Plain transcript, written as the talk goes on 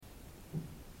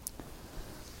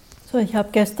So, ich habe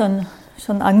gestern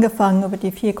schon angefangen, über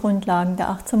die 4 Grundlagen der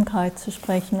Achtsamkeit zu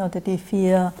sprechen oder die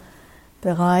 4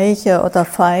 Bereiche oder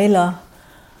Pfeiler.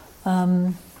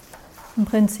 Im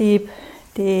Prinzip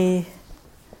die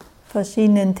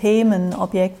verschiedenen Themen,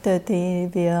 Objekte, die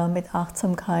wir mit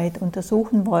Achtsamkeit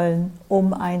untersuchen wollen,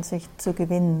 um Einsicht zu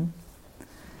gewinnen.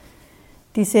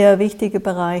 Die sehr wichtige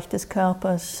Bereich des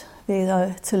Körpers, wieder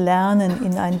zu lernen,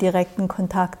 in einen direkten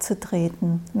Kontakt zu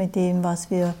treten mit dem, was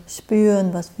wir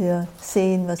spüren, was wir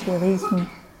sehen, was wir riechen,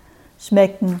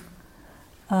 schmecken,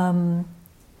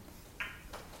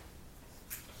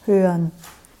 hören.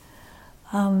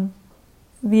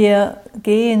 Wir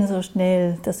gehen so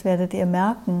schnell, das werdet ihr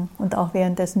merken und auch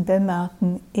währenddessen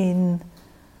bemerken, in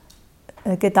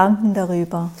Gedanken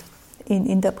darüber, in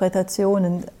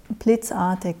Interpretationen,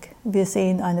 blitzartig. Wir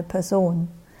sehen eine Person.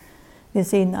 Wir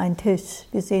sehen einen Tisch,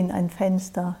 wir sehen ein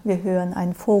Fenster, wir hören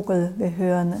einen Vogel, wir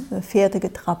hören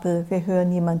Pferdegetrappel, wir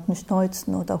hören jemanden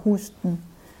schneuzen oder husten.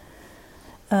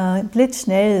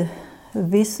 Blitzschnell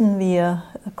wissen wir,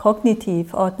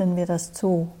 kognitiv ordnen wir das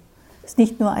zu. Es ist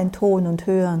nicht nur ein Ton und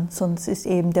Hören, sondern es ist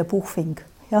eben der Buchfink.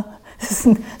 Ja? Es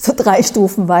sind so 3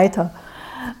 Stufen weiter.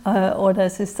 Oder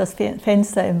es ist das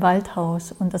Fenster im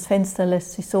Waldhaus und das Fenster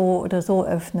lässt sich so oder so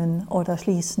öffnen oder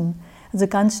schließen. Also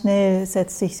ganz schnell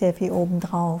setzt sich sehr viel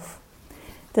obendrauf.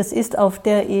 Das ist auf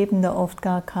der Ebene oft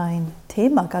gar kein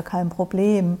Thema, gar kein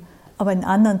Problem, aber in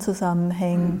anderen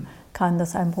Zusammenhängen kann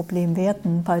das ein Problem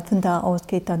werden, weil von da aus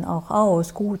geht dann auch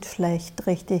aus, gut, schlecht,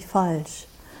 richtig, falsch.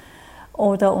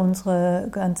 Oder unsere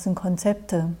ganzen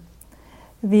Konzepte.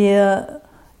 Wir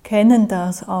kennen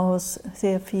das aus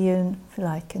sehr vielen,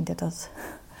 vielleicht kennt ihr das,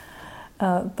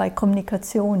 bei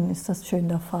Kommunikation ist das schön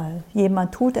der Fall.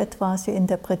 Jemand tut etwas, wir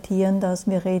interpretieren das,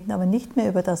 wir reden aber nicht mehr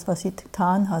über das, was sie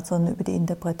getan hat, sondern über die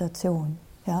Interpretation.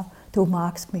 Ja? Du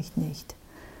magst mich nicht.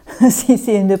 Es ist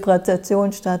die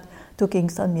Interpretation statt, du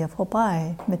gingst an mir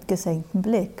vorbei mit gesenktem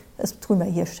Blick. Das tun wir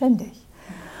hier ständig.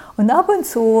 Und ab und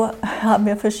zu haben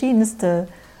wir verschiedenste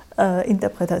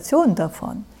Interpretationen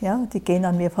davon. Ja? Die gehen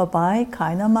an mir vorbei,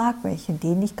 keiner mag mich, und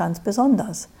die nicht ganz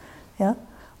besonders. Ja?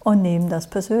 Und nehmen das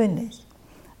persönlich.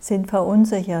 Sind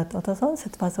verunsichert oder sonst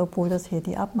etwas, obwohl das hier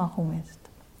die Abmachung ist.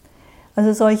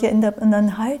 Also solche und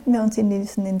dann halten wir uns in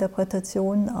diesen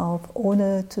Interpretationen auf,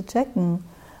 ohne zu checken,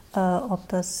 ob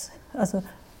das also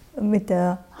mit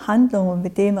der Handlung und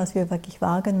mit dem, was wir wirklich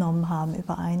wahrgenommen haben,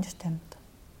 übereinstimmt.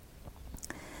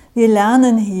 Wir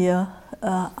lernen hier,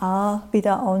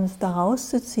 wieder uns da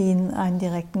rauszuziehen, einen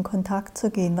direkten Kontakt zu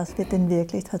gehen, was wir denn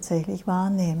wirklich tatsächlich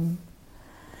wahrnehmen.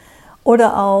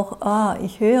 Oder auch,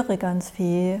 ich höre ganz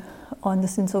viel und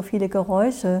es sind so viele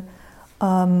Geräusche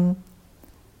und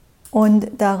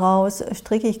daraus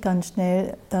stricke ich ganz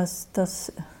schnell, dass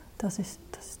ich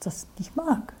das nicht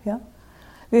mag. Ja?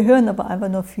 Wir hören aber einfach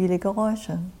nur viele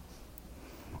Geräusche.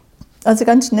 Also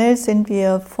ganz schnell sind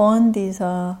wir von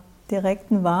dieser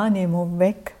direkten Wahrnehmung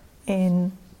weg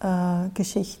in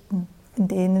Geschichten, in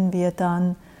denen wir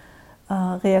dann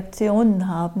Reaktionen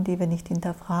haben, die wir nicht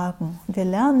hinterfragen. Und wir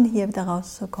lernen hier wieder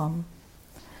rauszukommen.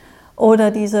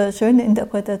 Oder diese schöne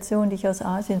Interpretation, die ich aus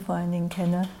Asien vor allen Dingen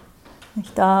kenne.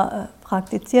 Ich da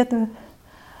praktizierte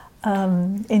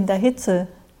in der Hitze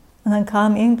und dann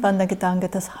kam irgendwann der Gedanke,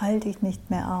 das halte ich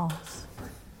nicht mehr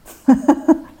aus.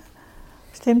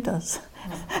 Stimmt das?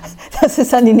 Das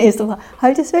ist dann die nächste Frage.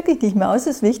 Halte ich es wirklich nicht mehr aus?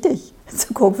 Das ist wichtig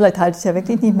zu gucken, vielleicht halte ich es ja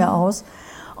wirklich nicht mehr aus.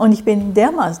 Und ich bin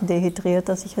dermaßen dehydriert,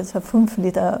 dass ich jetzt 5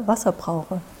 Liter Wasser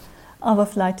brauche. Aber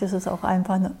vielleicht ist es auch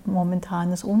einfach ein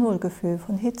momentanes Unwohlgefühl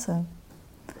von Hitze.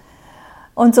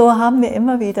 Und so haben wir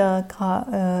immer wieder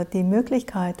die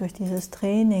Möglichkeit, durch dieses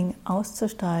Training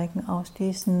auszusteigen, aus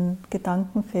diesen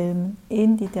Gedankenfilmen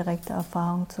in die direkte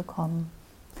Erfahrung zu kommen.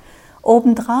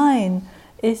 Obendrein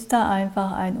ist da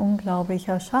einfach ein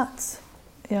unglaublicher Schatz.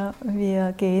 Ja,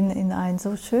 wir gehen in einen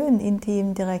so schönen,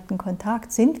 intimen, direkten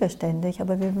Kontakt, sind wir ständig,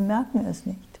 aber wir bemerken es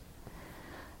nicht.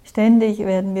 Ständig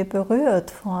werden wir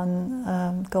berührt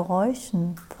von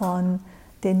Geräuschen, von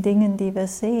den Dingen, die wir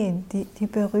sehen, die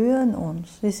berühren uns.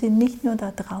 Wir sind nicht nur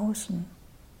da draußen.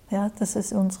 Ja, das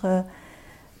ist unsere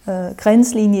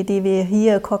Grenzlinie, die wir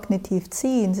hier kognitiv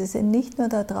ziehen. Sie sind nicht nur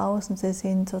da draußen, sie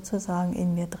sind sozusagen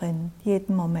in mir drin.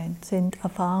 Jeden Moment sind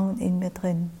Erfahrungen in mir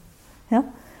drin. Ja?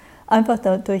 Einfach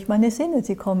durch meine Sinne,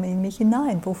 sie kommen in mich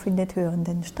hinein. Wo findet Hören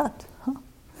denn statt?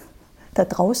 Da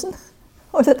draußen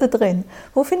oder da drin?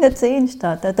 Wo findet Sehen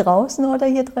statt? Da draußen oder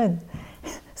hier drin?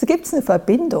 Es gibt eine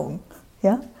Verbindung.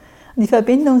 Ja? Und die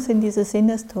Verbindung sind diese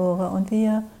Sinnestore und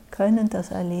wir können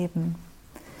das erleben.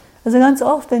 Also ganz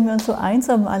oft, wenn wir uns so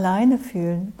einsam alleine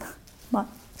fühlen,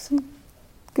 das ist ein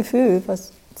Gefühl,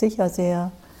 was sicher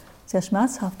sehr sehr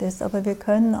schmerzhaft ist, aber wir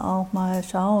können auch mal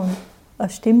schauen,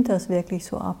 stimmt das wirklich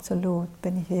so absolut?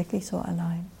 Bin ich wirklich so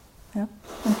allein? Ja?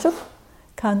 Und tschupp,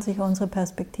 kann sich unsere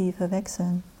Perspektive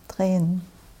wechseln, drehen.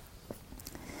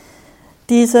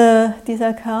 Dieser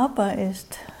Körper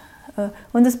ist,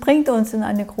 und es bringt uns in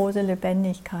eine große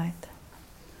Lebendigkeit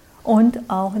und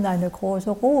auch in eine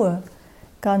große Ruhe.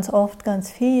 Ganz oft, ganz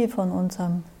viel von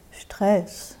unserem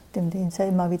Stress, den es ja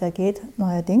immer wieder geht,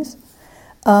 neuerdings,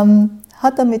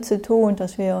 hat damit zu tun,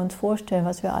 dass wir uns vorstellen,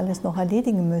 was wir alles noch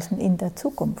erledigen müssen in der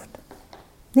Zukunft.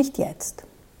 Nicht jetzt,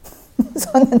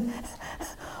 sondern,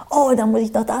 oh, dann muss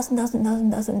ich noch das und das und das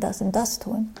und das und das und das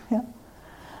tun. Ja?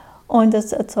 Und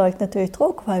das erzeugt natürlich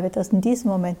Druck, weil wir das in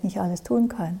diesem Moment nicht alles tun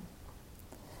können.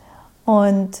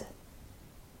 Und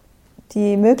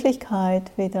die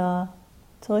Möglichkeit, wieder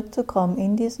zurückzukommen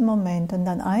in diesen Moment und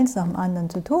dann eins nach dem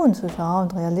anderen zu tun, zu schauen,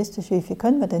 realistisch, wie viel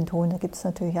können wir denn tun, da gibt es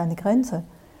natürlich eine Grenze,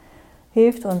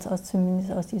 hilft uns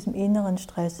zumindest aus diesem inneren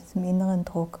Stress, diesem inneren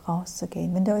Druck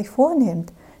rauszugehen. Wenn ihr euch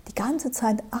vornehmt, die ganze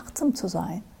Zeit achtsam zu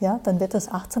sein, ja, dann wird das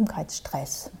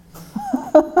Achtsamkeitsstress.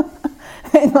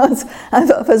 Wenn wir uns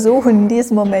einfach versuchen, in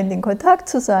diesem Moment in Kontakt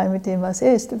zu sein mit dem, was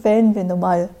ist, wenn wir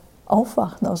normal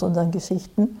aufwachen aus unseren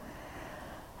Geschichten,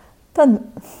 dann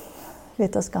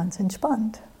wird das ganz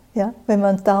entspannt. Ja? Wenn wir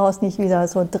uns daraus nicht wieder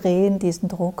so drehen, diesen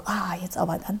Druck, jetzt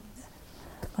aber dann,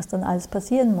 was dann alles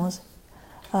passieren muss,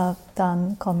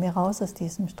 dann kommen wir raus aus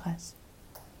diesem Stress.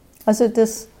 Also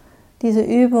diese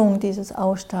Übung, dieses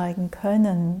Aussteigen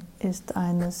können, ist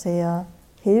eine sehr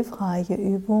hilfreiche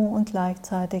Übung und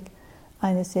gleichzeitig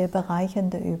eine sehr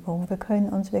bereichernde Übung. Wir können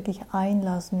uns wirklich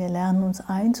einlassen, wir lernen uns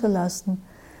einzulassen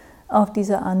auf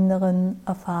diese anderen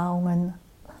Erfahrungen.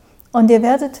 Und ihr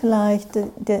werdet vielleicht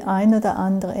die eine oder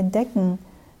andere entdecken,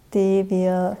 die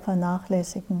wir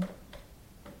vernachlässigen.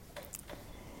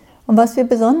 Und was wir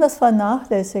besonders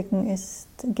vernachlässigen, ist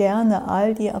gerne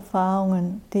all die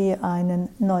Erfahrungen, die einen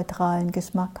neutralen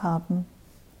Geschmack haben.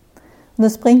 Und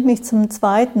das bringt mich zum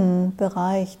zweiten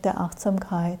Bereich der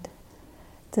Achtsamkeit,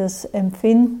 das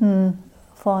Empfinden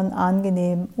von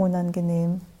angenehm,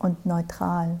 unangenehm und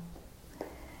neutral.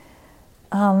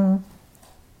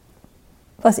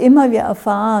 Was immer wir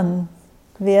erfahren,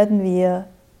 werden wir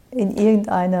in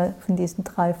irgendeiner von diesen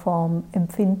drei Formen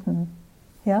empfinden.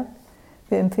 Ja?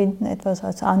 Wir empfinden etwas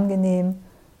als angenehm,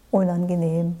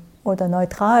 unangenehm oder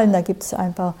neutral. Und da gibt es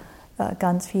einfach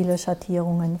ganz viele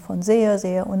Schattierungen von sehr,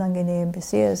 sehr unangenehm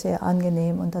bis sehr, sehr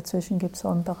angenehm. Und dazwischen gibt es so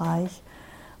einen Bereich,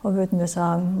 wo würden wir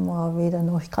sagen, weder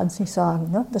noch, ich kann es nicht sagen.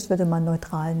 Ne? Das würde man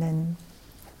neutral nennen.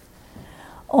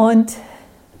 Und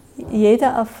jede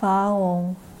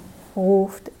Erfahrung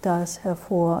ruft das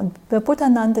hervor. Und der Buddha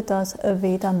nannte das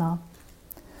Vedana.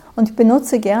 Und ich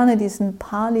benutze gerne diesen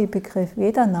Pali-Begriff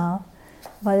Vedana,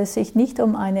 weil es sich nicht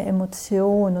um eine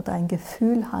Emotion oder ein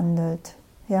Gefühl handelt,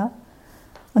 ja?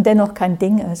 Und dennoch kein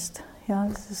Ding ist. Ja?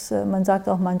 Man sagt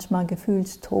auch manchmal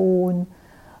Gefühlston,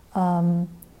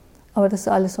 aber das ist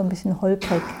alles so ein bisschen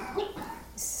holprig.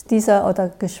 Oder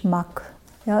Geschmack.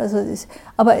 Ja, also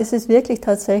aber es ist wirklich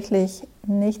tatsächlich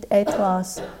nicht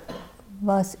etwas,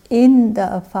 was in der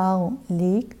Erfahrung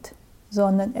liegt,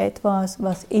 sondern etwas,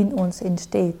 was in uns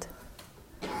entsteht.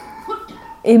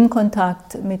 Im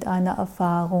Kontakt mit einer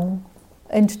Erfahrung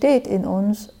entsteht in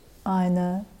uns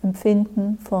ein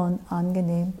Empfinden von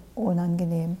angenehm,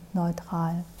 unangenehm,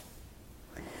 neutral.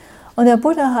 Und der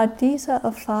Buddha hat diese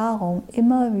Erfahrung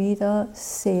immer wieder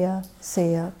sehr,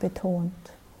 sehr betont.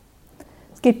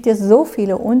 Es gibt ja so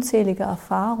viele unzählige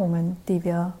Erfahrungen, die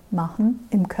wir machen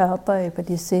im Körper, über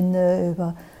die Sinne,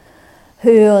 über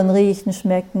Hören, Riechen,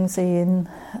 Schmecken, Sehen.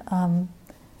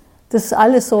 Das ist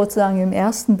alles sozusagen im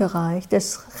ersten Bereich, das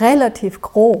ist relativ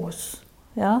groß.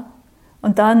 Ja?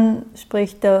 Und dann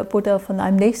spricht der Buddha von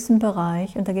einem nächsten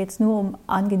Bereich und da geht es nur um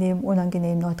angenehm,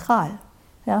 unangenehm, neutral.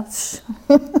 Ja?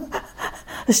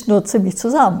 Das schnurrt ziemlich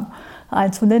zusammen,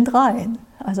 eins von den dreien.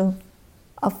 Also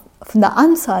von der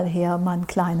Anzahl her mal ein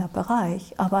kleiner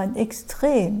Bereich, aber ein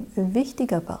extrem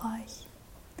wichtiger Bereich.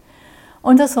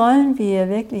 Und das sollen wir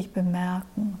wirklich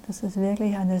bemerken. Das ist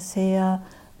wirklich eine sehr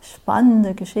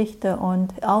spannende Geschichte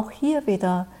und auch hier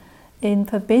wieder in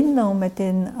Verbindung mit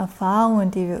den Erfahrungen,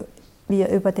 die wir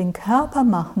über den Körper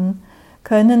machen,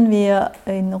 können wir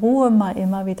in Ruhe mal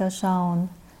immer wieder schauen,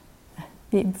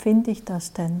 wie empfinde ich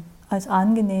das denn als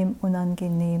angenehm,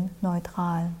 unangenehm,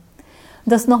 neutral.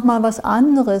 Und das ist nochmal was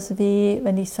anderes, wie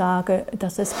wenn ich sage,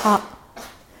 das ist hart,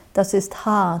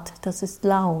 das ist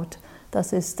laut,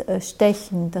 das ist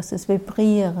stechend, das ist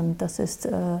vibrierend, das ist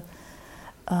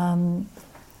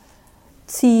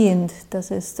ziehend, das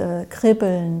ist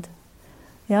kribbelnd.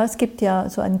 Ja, es gibt ja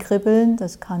so ein Kribbeln,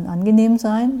 das kann angenehm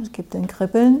sein. Es gibt ein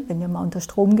Kribbeln, wenn ihr mal unter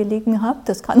Strom gelegen habt,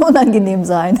 das kann unangenehm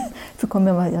sein. Ich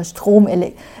bekomme ja mal ja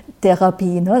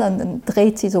Stromtherapie, ne? Dann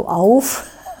dreht sie so auf,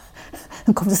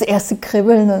 dann kommt das erste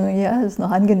Kribbeln und ja, das ist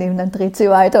noch angenehm, dann dreht sie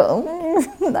weiter.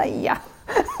 Naja.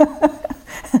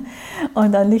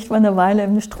 Und dann liegt man eine Weile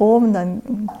im Strom,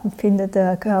 dann findet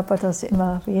der Körper das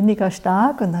immer weniger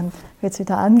stark und dann wird es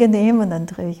wieder angenehm und dann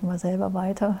drehe ich mal selber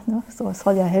weiter. Ne? So, es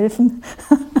soll ja helfen,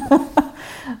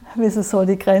 bis es so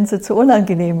die Grenze zu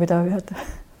unangenehm wieder wird.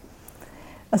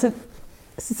 Also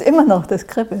es ist immer noch das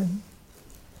Kribbeln.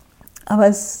 Aber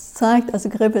es zeigt, also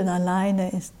Kribbeln alleine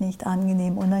ist nicht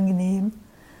angenehm, unangenehm.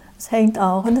 Es hängt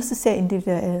auch, und das ist sehr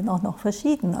individuell, auch noch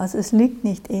verschieden. Also es liegt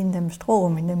nicht in dem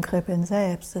Strom, in dem Kribbeln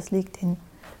selbst, es liegt in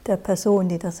der Person,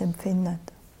 die das empfindet.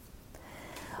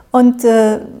 Und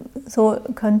so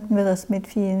könnten wir das mit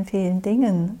vielen, vielen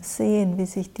Dingen sehen, wie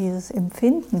sich dieses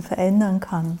Empfinden verändern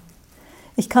kann.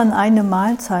 Ich kann eine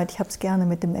Mahlzeit, ich habe es gerne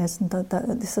mit dem Essen, da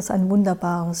ist das ein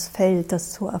wunderbares Feld,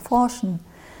 das zu erforschen.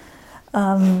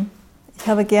 Ich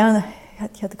hatte gerade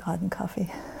einen Kaffee.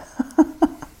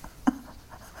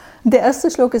 Der erste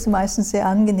Schluck ist meistens sehr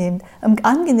angenehm. Am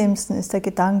angenehmsten ist der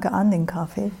Gedanke an den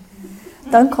Kaffee.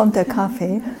 Dann kommt der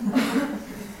Kaffee.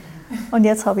 Und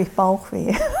jetzt habe ich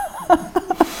Bauchweh.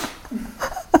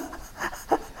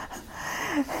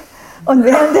 Und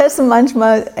währenddessen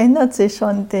manchmal ändert sich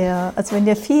schon also wenn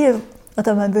ihr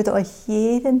oder man würde euch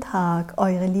jeden Tag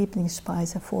eure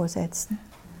Lieblingsspeise vorsetzen.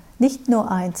 Nicht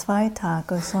nur 1-2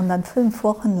 Tage, sondern 5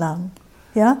 Wochen lang.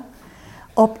 Ja?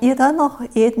 Ob ihr dann noch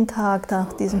jeden Tag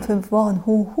nach diesen 5 Wochen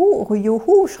Huhu,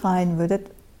 Juhu schreien würdet,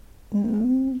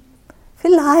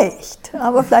 vielleicht.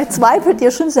 Aber vielleicht zweifelt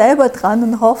ihr schon selber dran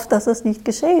und hofft, dass es nicht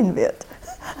geschehen wird.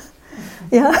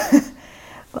 Ja?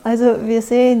 Also wir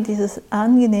sehen, dieses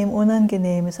angenehm,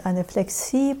 unangenehm ist eine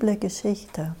flexible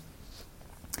Geschichte.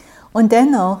 Und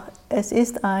dennoch,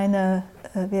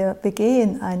 wir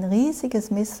begehen ein riesiges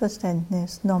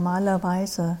Missverständnis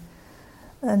normalerweise.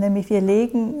 Nämlich wir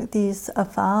legen dieses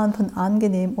Erfahren von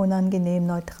angenehm, unangenehm,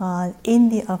 neutral in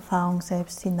die Erfahrung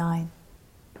selbst hinein.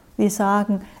 Wir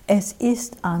sagen, es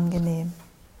ist angenehm.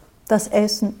 Das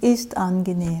Essen ist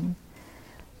angenehm.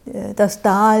 Das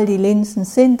Dahl, die Linsen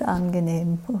sind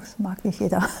angenehm. Das mag nicht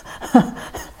jeder.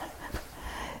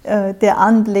 Der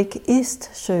Anblick ist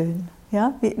schön.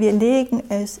 Ja? Wir legen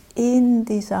es in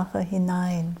die Sache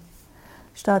hinein,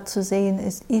 statt zu sehen,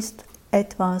 es ist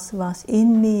etwas, was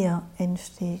in mir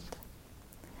entsteht.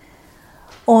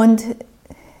 Und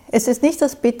es ist nicht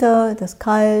das Bitter, das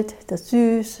Kalt, das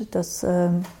Süß, das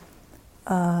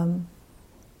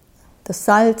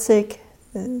Salzig,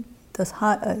 das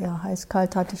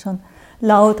heiß-kalt hatte ich schon,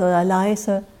 laut oder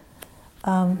leise.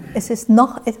 Es ist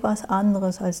noch etwas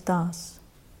anderes als das.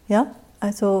 Ja?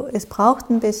 Also es braucht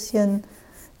ein bisschen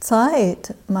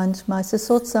Zeit manchmal. Es ist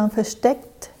sozusagen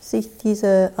versteckt sich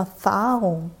diese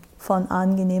Erfahrung von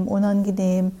angenehm,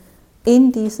 unangenehm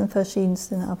in diesen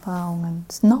verschiedensten Erfahrungen.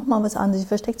 Das ist nochmal was anderes, sie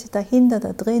versteckt sich dahinter,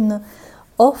 da drin.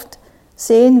 Oft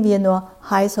sehen wir nur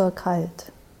heiß oder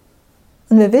kalt.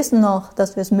 Und wir wissen noch,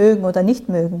 dass wir es mögen oder nicht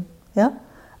mögen. Ja?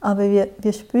 Aber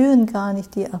wir spüren gar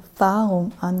nicht die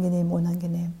Erfahrung angenehm,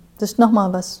 unangenehm. Das ist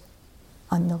nochmal was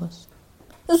anderes.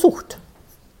 Sucht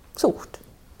ein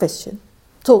bisschen.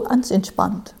 So ganz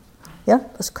entspannt. Ja?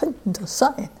 Was könnte das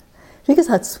sein? Wie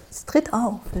gesagt, es tritt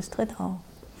auf.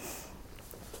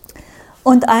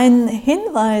 Und ein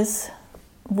Hinweis,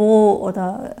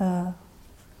 wir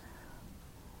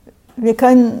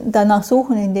können danach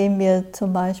suchen, indem wir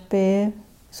zum Beispiel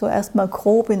so erstmal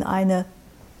grob in eine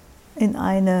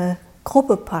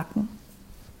Gruppe packen.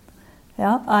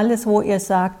 Ja, alles, wo ihr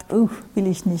sagt, will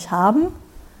ich nicht haben,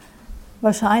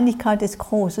 Wahrscheinlichkeit ist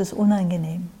groß, ist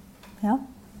unangenehm. Ja?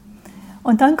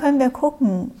 Und dann können wir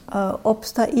gucken, ob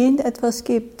es da irgendetwas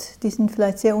gibt, die sind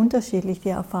vielleicht sehr unterschiedlich, die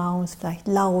Erfahrung ist vielleicht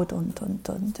laut und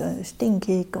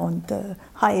stinkig und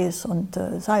heiß und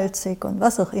salzig und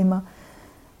was auch immer.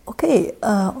 Okay,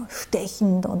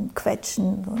 stechend und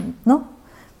quetschend und ne?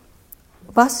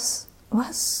 Was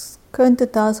könnte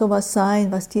da sowas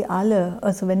sein, was die alle,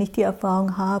 also wenn ich die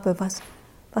Erfahrung habe,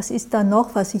 was ist da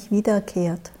noch, was sich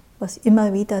wiederkehrt, was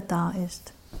immer wieder da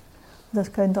ist?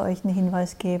 Das könnte euch einen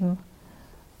Hinweis geben.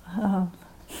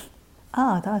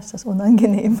 Da ist das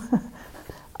unangenehm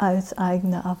als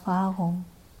eigene Erfahrung.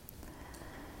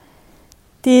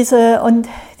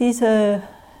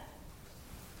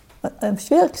 Am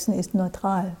schwierigsten ist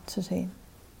neutral zu sehen.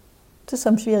 Das ist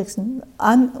am schwierigsten.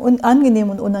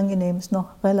 Angenehm und unangenehm ist noch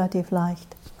relativ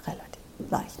leicht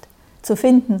zu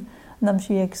finden. Und am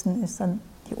schwierigsten ist dann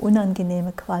die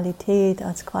unangenehme Qualität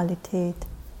als Qualität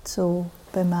zu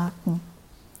bemerken.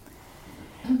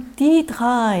 die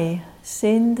drei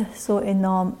sind so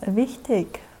enorm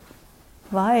wichtig,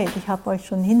 weil, ich habe euch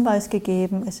schon einen Hinweis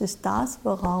gegeben, es ist das,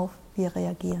 worauf wir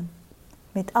reagieren.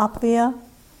 Mit Abwehr,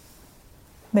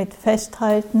 mit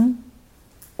Festhalten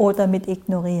oder mit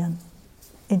Ignorieren.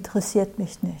 Interessiert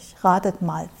mich nicht. Ratet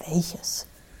mal, welches?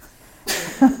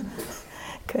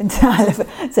 Könnt ihr alle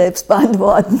selbst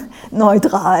beantworten.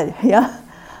 Neutral, ja?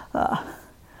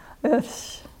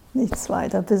 Nichts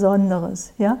weiter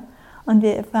Besonderes, ja? Und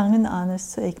wir fangen an,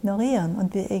 es zu ignorieren.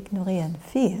 Und wir ignorieren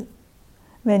viel,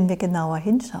 wenn wir genauer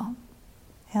hinschauen.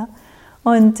 Ja?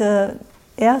 Und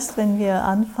erst wenn wir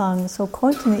anfangen, so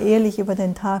kontinuierlich über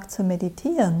den Tag zu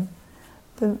meditieren,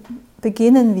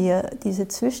 beginnen wir diese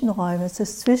Zwischenräume, es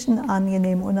ist zwischen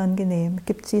angenehm und unangenehm,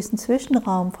 gibt es diesen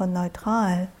Zwischenraum von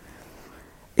neutral,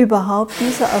 überhaupt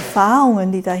diese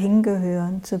Erfahrungen, die dahin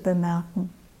gehören, zu bemerken.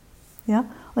 Ja?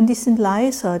 Und die sind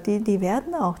leiser, die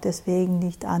werden auch deswegen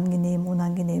nicht angenehm,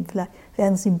 unangenehm. Vielleicht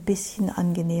werden sie ein bisschen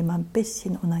angenehmer, ein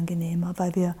bisschen unangenehmer,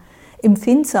 weil wir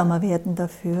empfindsamer werden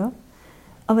dafür.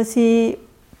 Aber sie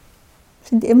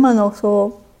sind immer noch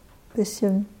so ein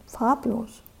bisschen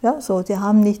farblos. Ja, so, sie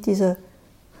haben nicht diese...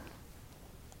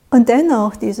 Und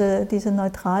dennoch, diese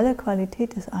neutrale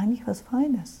Qualität ist eigentlich was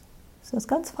Feines. Das ist was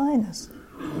ganz Feines.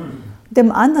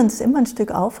 Dem anderen ist immer ein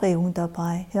Stück Aufregung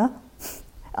dabei. Ja?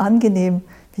 Angenehm,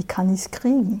 wie kann ich es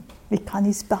kriegen? Wie kann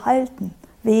ich es behalten?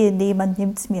 Wehe, niemand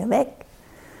nimmt es mir weg.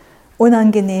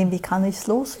 Unangenehm, wie kann ich es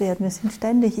loswerden? Wir sind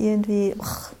ständig irgendwie...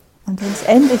 Und wenn es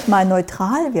endlich mal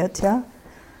neutral wird, ja,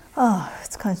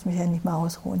 jetzt kann ich mich endlich mal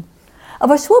ausruhen.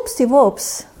 Aber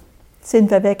schwuppsdiwupps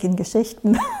sind wir weg in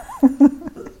Geschichten.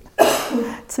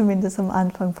 Zumindest am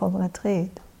Anfang vom Retreat.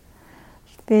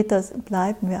 Später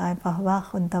bleiben wir einfach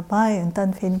wach und dabei und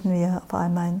dann finden wir auf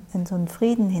einmal in so einen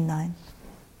Frieden hinein.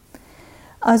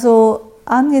 Also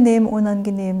angenehm,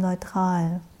 unangenehm,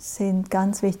 neutral sind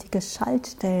ganz wichtige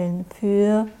Schaltstellen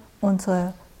für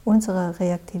unsere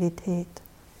Reaktivität.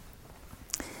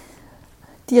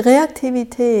 Die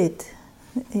Reaktivität,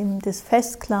 eben das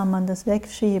Festklammern, das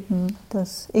Wegschieben,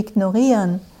 das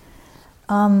Ignorieren,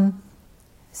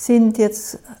 sind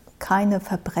jetzt keine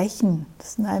Verbrechen.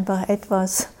 Das sind einfach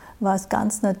etwas, was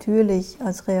ganz natürlich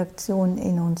als Reaktion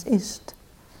in uns ist.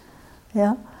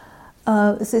 Ja?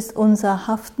 Es ist unser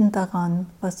Haften daran,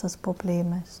 was das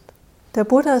Problem ist. Der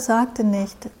Buddha sagte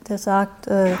nicht, dass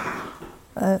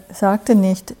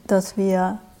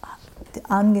wir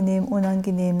angenehm,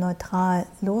 unangenehm, neutral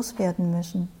loswerden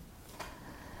müssen.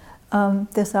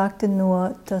 Der sagte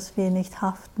nur, dass wir nicht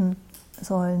haften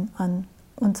sollen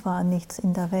und zwar an nichts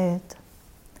in der Welt.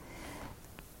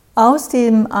 Aus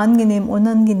dem angenehm,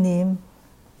 unangenehm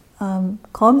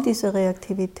kommt diese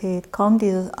Reaktivität, kommt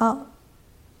dieses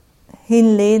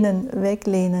Hinlehnen,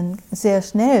 Weglehnen sehr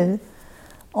schnell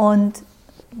und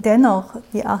dennoch,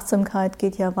 die Achtsamkeit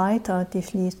geht ja weiter, die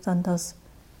schließt dann das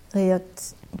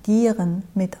Reagieren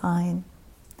mit ein,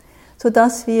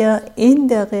 sodass wir in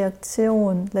der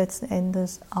Reaktion letzten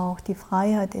Endes auch die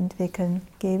Freiheit entwickeln,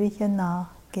 gebe ich hier nach,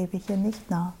 gebe ich hier nicht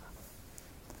nach.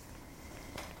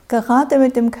 Gerade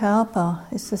mit dem Körper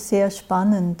ist es sehr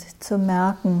spannend zu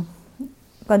merken,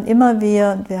 wann immer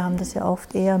wir haben das ja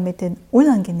oft eher mit den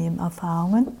unangenehmen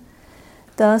Erfahrungen,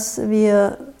 dass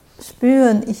wir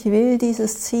spüren, ich will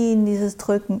dieses Ziehen, dieses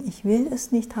Drücken, ich will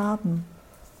es nicht haben.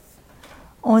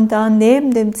 Und dann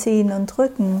neben dem Ziehen und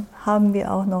Drücken haben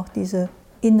wir auch noch diese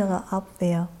innere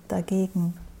Abwehr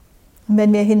dagegen. Und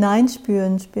wenn wir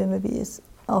hineinspüren, spüren wir, wie es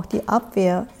auch die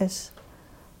Abwehr es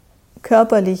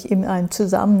körperlich in einem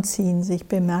Zusammenziehen sich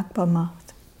bemerkbar macht.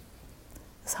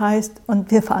 Das heißt, und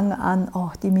wir fangen an,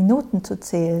 auch die Minuten zu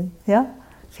zählen. Ja?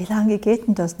 Wie lange geht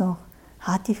denn das noch?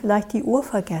 Hat die vielleicht die Uhr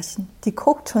vergessen? Die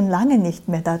guckt schon lange nicht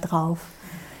mehr da drauf.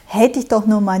 Hätte ich doch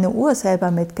nur meine Uhr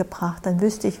selber mitgebracht, dann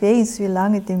wüsste ich wenigstens, wie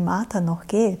lange die Martha noch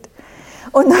geht.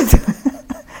 Und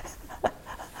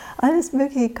alles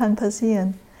Mögliche kann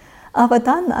passieren. Aber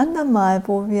dann ein andermal,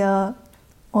 wo wir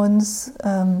uns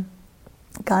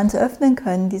ganz öffnen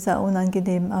können, dieser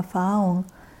unangenehmen Erfahrung,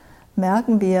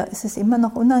 merken wir, es ist immer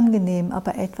noch unangenehm,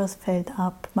 aber etwas fällt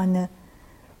ab.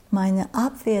 Meine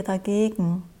Abwehr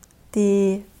dagegen,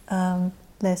 die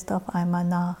lässt auf einmal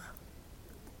nach.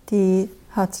 Die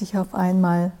hat sich auf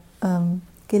einmal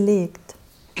gelegt.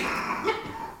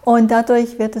 Und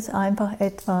dadurch wird es einfach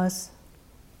etwas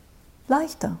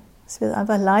leichter. Es wird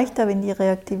einfach leichter, wenn die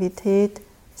Reaktivität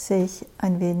sich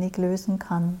ein wenig lösen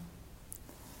kann.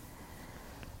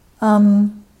 Mir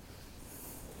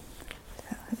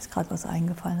ist gerade was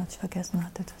eingefallen, was ich vergessen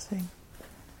hatte, deswegen.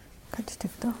 Kein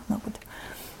Stift doch? Na gut.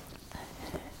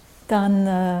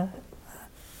 Dann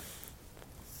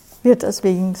wird es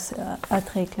wenigstens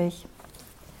erträglich.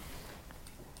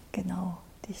 genau,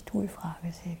 die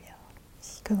Stuhlfrage, Silvia.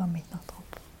 Ich kümmere mich noch drum.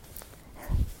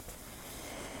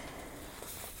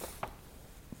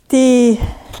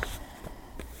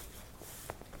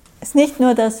 Es ist nicht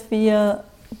nur, dass wir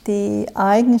die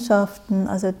Eigenschaften,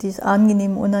 also dieses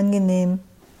angenehm, unangenehm,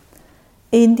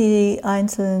 in die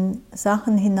einzelnen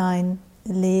Sachen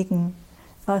hineinlegen.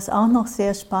 Was auch noch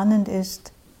sehr spannend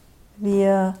ist,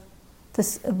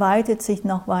 das weitet sich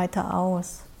noch weiter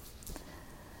aus.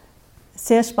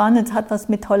 Sehr spannend, es hat was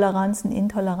mit Toleranz und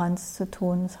Intoleranz zu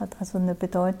tun, es hat also eine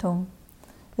Bedeutung.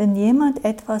 Wenn jemand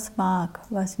etwas mag,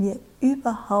 was wir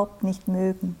überhaupt nicht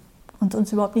mögen und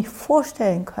uns überhaupt nicht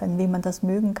vorstellen können, wie man das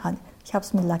mögen kann, ich habe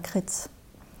es mit Lakritz.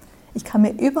 Ich kann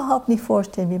mir überhaupt nicht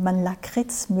vorstellen, wie man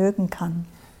Lakritz mögen kann.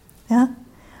 Ja?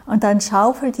 Und dann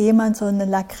schaufelt jemand so eine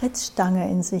Lakritzstange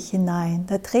in sich hinein.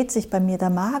 Da dreht sich bei mir der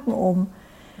Magen um.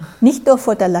 Nicht nur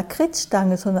vor der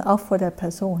Lakritzstange, sondern auch vor der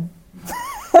Person.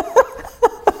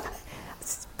 Das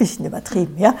ist ein bisschen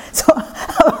übertrieben, ja? So,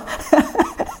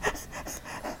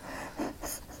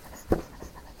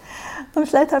 und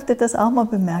vielleicht habt ihr das auch mal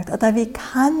bemerkt. Oder wie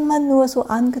kann man nur so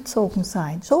angezogen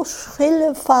sein? So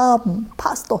schrille Farben,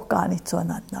 passt doch gar nicht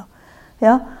zueinander.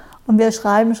 Ja? Und wir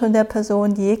schreiben schon der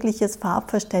Person jegliches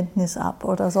Farbverständnis ab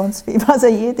oder sonst wie, was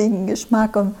jeden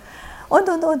Geschmack und.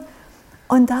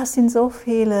 Und da sind so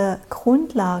viele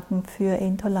Grundlagen für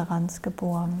Intoleranz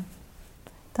geboren,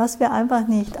 dass wir einfach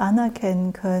nicht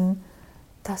anerkennen können,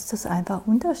 dass das einfach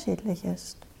unterschiedlich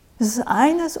ist. Das ist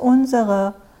eines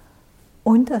unserer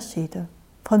Unterschiede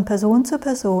von Person zu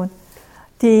Person,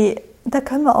 da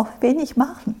können wir auch wenig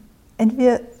machen.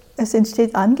 Entweder es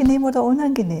entsteht angenehm oder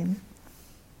unangenehm.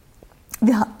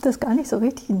 Wir haben das gar nicht so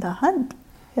richtig in der Hand.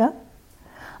 Ja?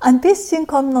 Ein bisschen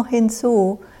kommt noch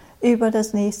hinzu über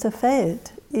das nächste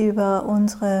Feld, über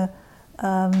unsere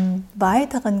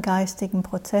weiteren geistigen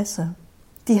Prozesse.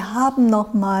 Die haben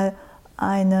nochmal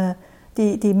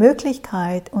die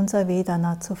Möglichkeit, unser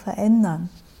Vedana zu verändern.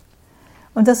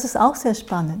 Und das ist auch sehr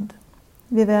spannend.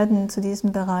 Wir werden zu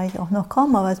diesem Bereich auch noch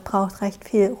kommen, aber es braucht recht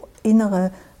viel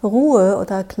innere Ruhe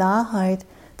oder Klarheit,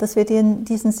 dass wir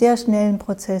diesen sehr schnellen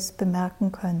Prozess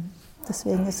bemerken können.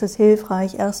 Deswegen ist es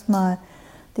hilfreich, erstmal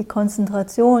die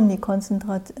Konzentration,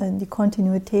 die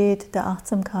Kontinuität der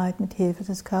Achtsamkeit mit Hilfe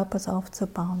des Körpers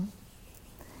aufzubauen.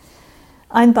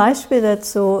 Ein Beispiel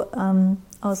dazu,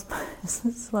 es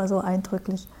war so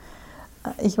eindrücklich.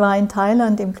 Ich war in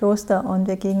Thailand im Kloster und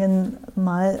wir gingen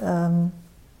mal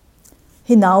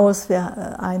hinaus.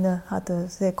 Eine hatte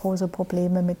sehr große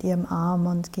Probleme mit ihrem Arm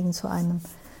und ging zu einem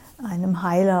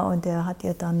Heiler und der hat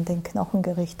ihr dann den Knochen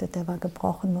gerichtet, der war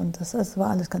gebrochen und das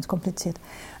war alles ganz kompliziert.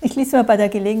 Ich ließ mir bei der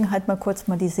Gelegenheit mal kurz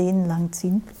die Sehnen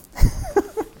langziehen.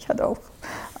 Ich hatte auch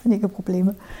einige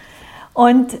Probleme.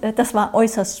 Und das war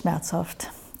äußerst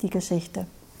schmerzhaft, die Geschichte.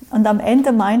 Und am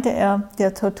Ende meinte er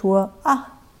der Tortur,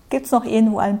 gibt es noch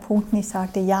irgendwo einen Punkt? Und ich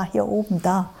sagte, ja, hier oben,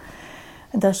 da,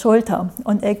 in der Schulter.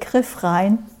 Und er griff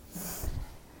rein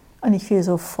und ich fiel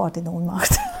sofort in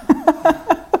Ohnmacht.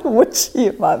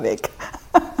 Wutschi war weg.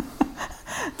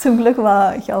 Zum Glück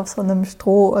war ich auf so einem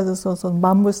also so einem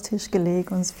Bambustisch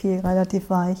gelegt und es fiel relativ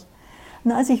weich.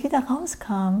 Und als ich wieder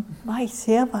rauskam, war ich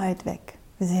sehr weit weg,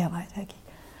 sehr weit weg.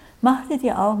 Ich machte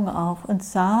die Augen auf und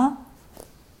sah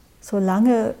so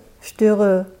lange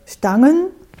större Stangen,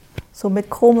 so mit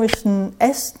komischen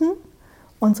Ästen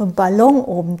und so ein Ballon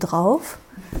obendrauf.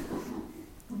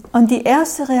 Und die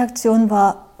erste Reaktion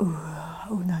war,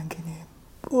 unangenehm,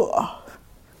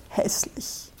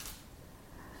 hässlich.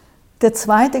 Der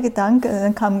zweite Gedanke,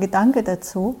 dann kam ein Gedanke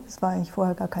dazu, das war eigentlich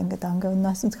vorher gar kein Gedanke, und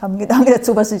meistens kam ein Gedanke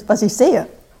dazu, was ich sehe.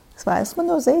 Das war erstmal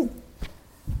nur sehen.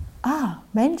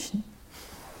 Menschen.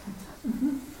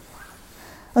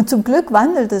 Und zum Glück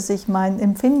wandelte sich mein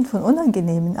Empfinden von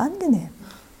unangenehm in angenehm.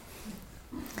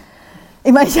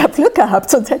 Ich meine, ich habe Glück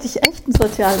gehabt, sonst hätte ich echt ein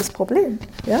soziales Problem.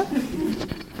 Ja?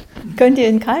 Könnt ihr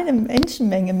in keine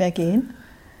Menschenmenge mehr gehen,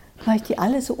 weil ich die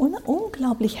alle so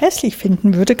unglaublich hässlich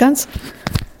finden würde, ganz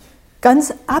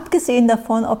abgesehen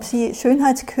davon, ob sie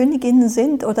Schönheitsköniginnen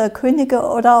sind oder Könige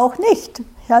oder auch nicht.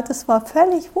 Ja, das war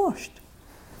völlig wurscht.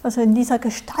 Also in dieser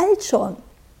Gestalt schon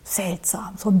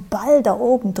seltsam, so ein Ball da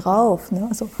oben drauf. Ne?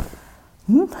 Also,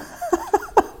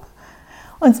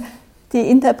 Und die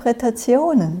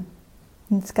Interpretationen,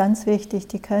 das ist ganz wichtig,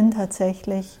 die können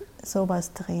tatsächlich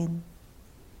sowas drehen.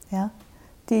 Ja?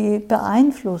 Die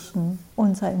beeinflussen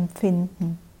unser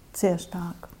Empfinden sehr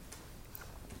stark.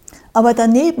 Aber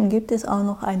daneben gibt es auch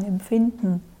noch ein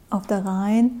Empfinden auf der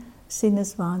reinen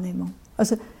Sinneswahrnehmung.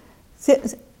 Also,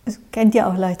 das kennt ihr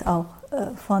auch vielleicht auch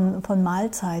von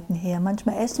Mahlzeiten her.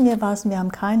 Manchmal essen wir was und wir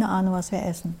haben keine Ahnung, was wir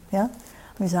essen. Ja?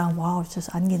 Und wir sagen, wow, ist das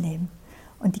angenehm.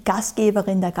 Und die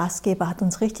Gastgeberin, der Gastgeber hat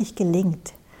uns richtig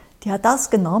gelingt. Die hat das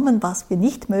genommen, was wir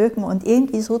nicht mögen und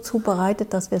irgendwie so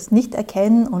zubereitet, dass wir es nicht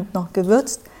erkennen und noch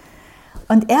gewürzt.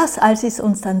 Und erst als sie es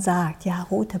uns dann sagt, ja,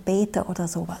 rote Beete oder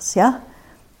sowas, ja,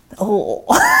 oh,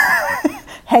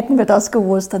 hätten wir das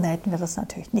gewusst, dann hätten wir das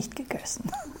natürlich nicht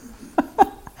gegessen.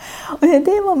 Und in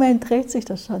dem Moment dreht sich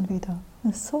das schon wieder.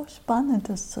 Es ist so spannend,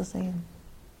 das zu sehen.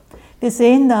 Wir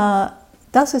sehen da,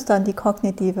 das ist dann die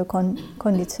kognitive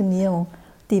Konditionierung,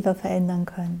 die wir verändern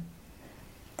können.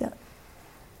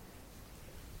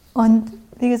 Und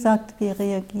wie gesagt, wir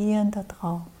reagieren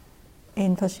darauf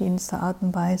in verschiedenster Art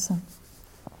und Weise.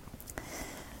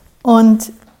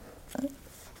 Und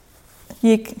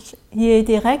je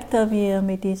direkter wir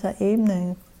mit dieser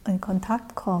Ebene in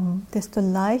Kontakt kommen, desto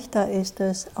leichter ist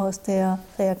es, aus der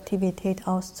Reaktivität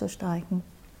auszusteigen.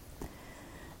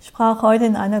 Ich sprach heute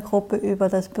in einer Gruppe über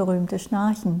das berühmte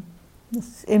Schnarchen. Das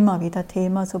ist immer wieder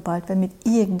Thema, sobald wir mit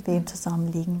irgendwem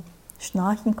zusammenliegen.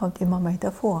 Schnarchen kommt immer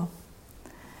weiter vor.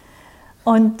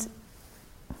 Und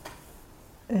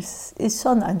es ist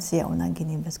schon ein sehr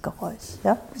unangenehmes Geräusch.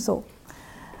 Ja? So.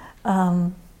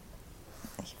 Vor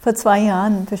 2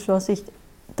 Jahren beschloss ich,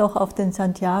 doch auf den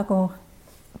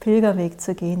Santiago-Pilgerweg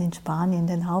zu gehen in Spanien,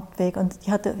 den Hauptweg. Und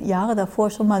ich hatte Jahre davor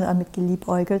schon mal damit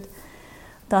geliebäugelt,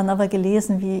 dann aber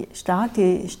gelesen, wie stark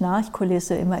die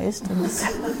Schnarchkulisse immer ist. Und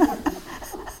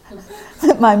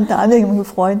mit meinem damaligen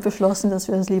Freund beschlossen, dass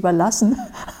wir es lieber lassen.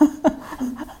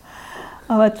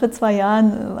 Aber vor 2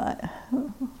 Jahren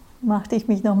machte ich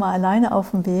mich nochmal alleine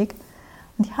auf den Weg.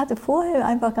 Und ich hatte vorher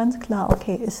einfach ganz klar,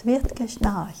 okay, es wird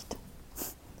geschnarcht.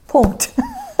 Punkt.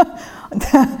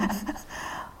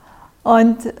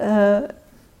 Und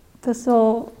das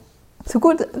so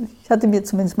gut, ich hatte mir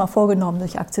zumindest mal vorgenommen,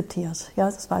 ich akzeptiere es. Ja,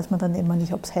 das weiß man dann immer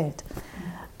nicht, ob es hält.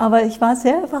 Aber ich war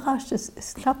sehr überrascht,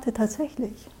 es klappte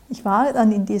tatsächlich. Ich war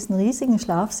dann in diesen riesigen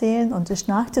Schlafsälen und es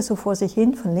schnarchte so vor sich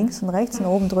hin, von links und rechts und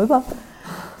oben drüber.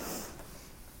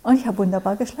 Und ich habe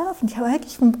wunderbar geschlafen. Ich habe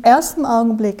wirklich vom ersten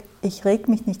Augenblick, ich reg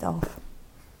mich nicht auf.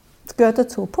 Das gehört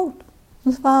dazu, Punkt.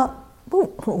 Und es war,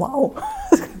 wow,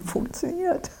 das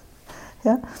funktioniert.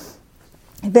 Ja?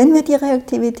 Wenn wir die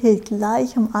Reaktivität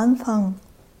gleich am Anfang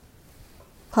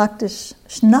praktisch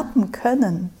schnappen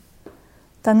können,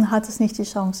 dann hat es nicht die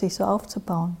Chance, sich so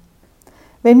aufzubauen.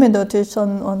 Wenn wir natürlich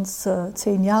schon uns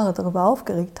 10 Jahre darüber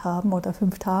aufgeregt haben oder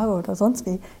 5 Tage oder sonst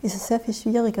wie, ist es sehr viel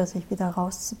schwieriger, sich wieder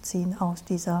rauszuziehen aus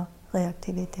dieser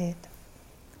Reaktivität.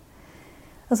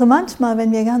 Also manchmal,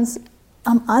 wenn wir ganz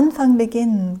am Anfang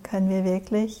beginnen, können wir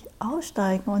wirklich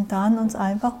aussteigen und dann uns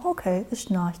einfach, okay, es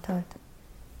schnarcht halt.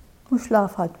 Ich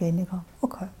schlafe halt weniger.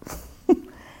 Okay.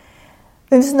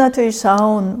 Wir müssen natürlich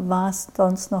schauen, was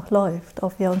sonst noch läuft,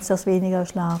 ob wir uns das weniger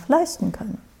Schlaf leisten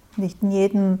können. Nicht in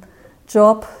jedem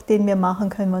Job, den wir machen,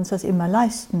 können wir uns das immer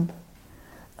leisten.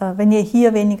 Wenn ihr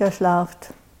hier weniger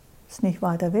schlaft, ist nicht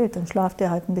weiter wild, dann schlaft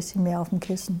ihr halt ein bisschen mehr auf dem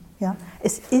Kissen. Ja?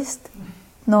 Es ist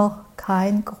noch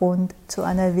kein Grund zu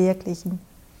einer wirklichen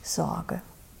Sorge.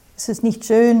 Es ist nicht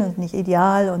schön und nicht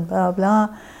ideal und bla bla,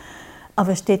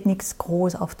 aber es steht nichts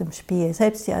groß auf dem Spiel,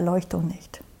 selbst die Erleuchtung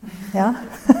nicht. Ja?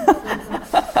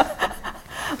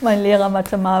 Mein Lehrer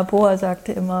Matamaboa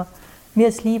sagte immer, mir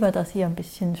ist lieber, dass ihr ein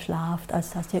bisschen schlaft,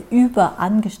 als dass ihr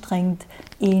überangestrengt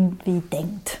irgendwie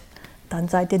denkt. Dann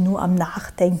seid ihr nur am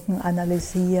Nachdenken,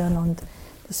 Analysieren und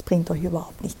das bringt euch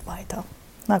überhaupt nicht weiter.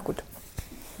 Na gut.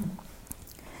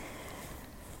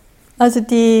 Also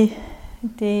die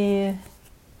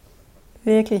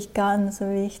wirklich ganz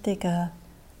wichtige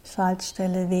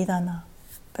Schaltstelle Vedana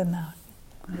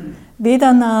bemerken.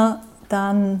 Vedana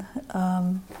dann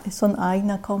ist so ein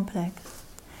eigener Komplex.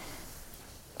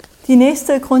 Die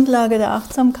nächste Grundlage der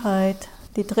Achtsamkeit,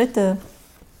 die dritte,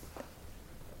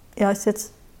 ja, ist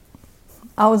jetzt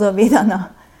außer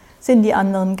Vedana, sind die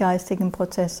anderen geistigen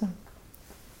Prozesse.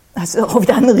 Das ist auch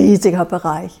wieder ein riesiger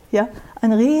Bereich, ja?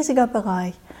 Ein riesiger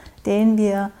Bereich, den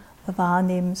wir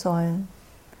wahrnehmen sollen.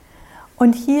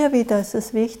 Und hier wieder ist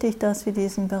es wichtig, dass wir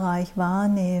diesen Bereich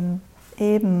wahrnehmen,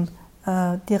 eben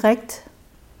direkt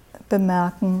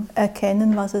bemerken,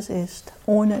 erkennen, was es ist,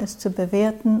 ohne es zu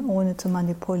bewerten, ohne zu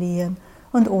manipulieren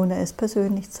und ohne es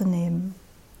persönlich zu nehmen.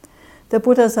 Der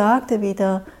Buddha sagte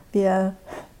wieder, wir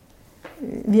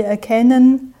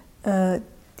erkennen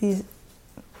wie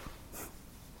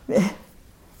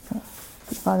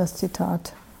war das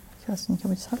Zitat? Ich weiß nicht,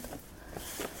 ob ich es habe.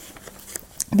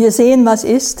 Wir sehen, was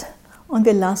ist, und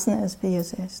wir lassen es, wie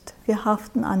es ist. Wir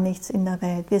haften an nichts in der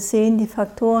Welt. Wir sehen die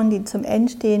Faktoren, die zum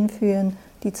Entstehen führen,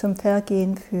 die zum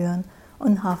Vergehen führen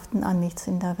und haften an nichts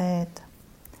in der Welt.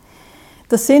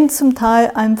 Das sind zum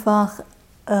Teil einfach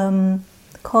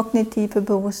kognitive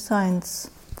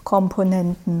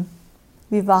Bewusstseinskomponenten,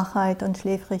 wie Wachheit und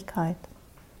Schläfrigkeit.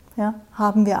 Ja,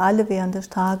 haben wir alle während des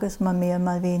Tages, mal mehr,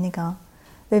 mal weniger.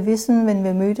 Wir wissen, wenn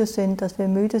wir müde sind, dass wir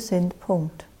müde sind,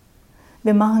 Punkt.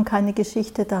 Wir machen keine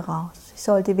Geschichte daraus. Ich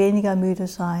sollte weniger müde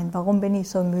sein, warum bin ich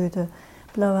so müde,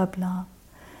 bla bla bla.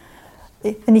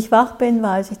 Wenn ich wach bin,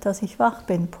 weiß ich, dass ich wach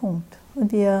bin, Punkt.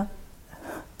 Und wir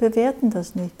bewerten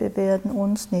das nicht, bewerten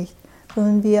uns nicht,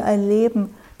 sondern wir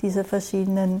erleben diese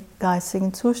verschiedenen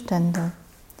geistigen Zustände.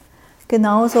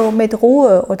 Genauso mit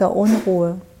Ruhe oder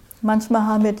Unruhe. Manchmal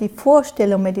haben wir die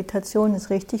Vorstellung, Meditation ist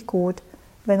richtig gut,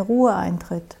 wenn Ruhe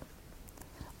eintritt.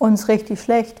 Uns richtig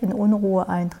schlecht, wenn Unruhe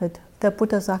eintritt. Der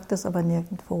Buddha sagt das aber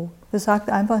nirgendwo. Er sagt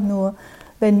einfach nur,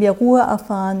 wenn wir Ruhe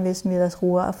erfahren, wissen wir, dass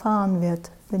Ruhe erfahren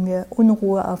wird. Wenn wir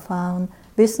Unruhe erfahren,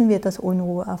 wissen wir, dass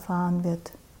Unruhe erfahren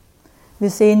wird. Wir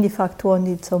sehen die Faktoren,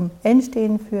 die zum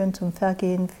Entstehen führen, zum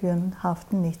Vergehen führen,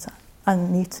 haften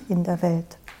an nichts in der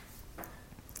Welt.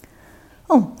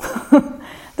 Oh,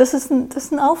 das ist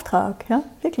ein Auftrag, ja?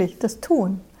 Wirklich, das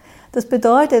Tun. Das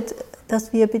bedeutet,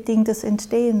 dass wir bedingtes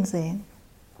Entstehen sehen.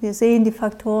 Wir sehen die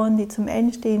Faktoren, die zum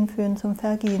Entstehen führen, zum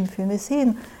Vergehen führen. Wir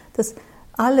sehen, dass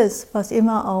alles, was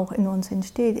immer auch in uns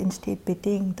entsteht, entsteht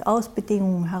bedingt, aus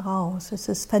Bedingungen heraus. Es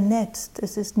ist vernetzt,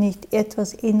 es ist nicht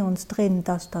etwas in uns drin,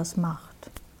 das macht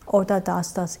oder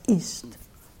das ist.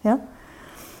 Ja?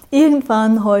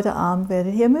 Irgendwann heute Abend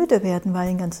werdet ihr müde werden, weil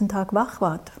ihr den ganzen Tag wach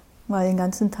wart, weil ihr den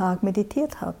ganzen Tag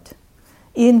meditiert habt.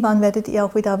 Irgendwann werdet ihr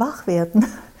auch wieder wach werden,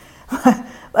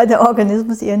 weil der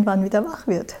Organismus irgendwann wieder wach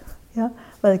wird. Ja?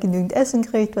 Weil er genügend Essen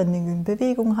kriegt, weil er genügend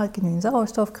Bewegung hat, genügend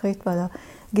Sauerstoff kriegt, weil er eine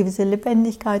gewisse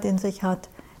Lebendigkeit in sich hat.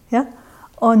 Ja?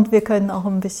 Und wir können auch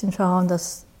ein bisschen schauen,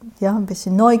 dass ein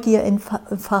bisschen Neugier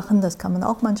entfachen, das kann man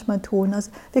auch manchmal tun. Also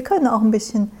wir können auch ein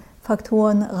bisschen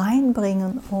Faktoren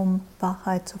reinbringen, um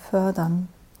Wachheit zu fördern.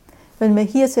 Wenn wir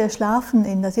hier sehr schlafen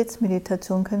in der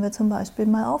Sitzmeditation, können wir zum Beispiel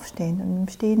mal aufstehen und im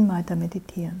Stehen weiter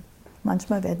meditieren.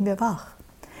 Manchmal werden wir wach.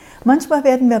 Manchmal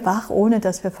werden wir wach, ohne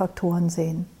dass wir Faktoren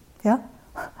sehen. Ja?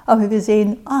 Aber wir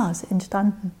sehen, es ist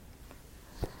entstanden.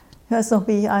 Ich weiß noch,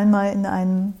 wie ich einmal in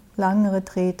einem langen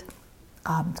Retreat,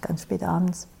 abends, ganz spät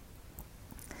abends,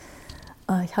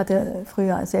 ich hatte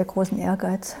früher einen sehr großen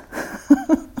Ehrgeiz.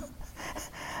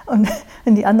 Und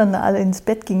wenn die anderen alle ins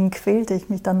Bett gingen, quälte ich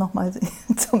mich dann nochmal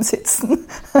zum Sitzen.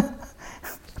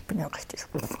 Ich bin ja richtig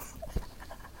gut.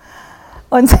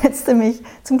 Und setzte mich,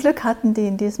 zum Glück hatten die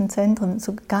in diesem Zentrum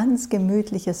so ganz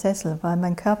gemütliche Sessel, weil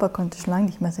mein Körper konnte schon lange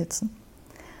nicht mehr sitzen.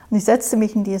 Und ich setzte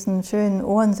mich in diesen schönen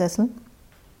Ohrensessel.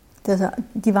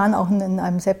 Die waren auch in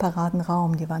einem separaten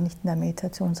Raum, die waren nicht in der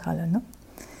Meditationshalle. Ne?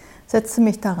 Setzte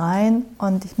mich da rein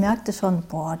und ich merkte schon,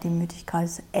 die Müdigkeit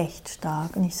ist echt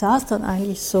stark. Und ich saß dann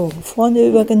eigentlich so, vorne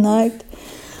übergeneigt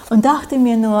und dachte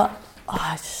mir nur,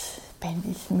 bin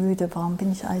ich müde, warum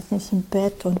bin ich eigentlich nicht im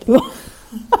Bett? Und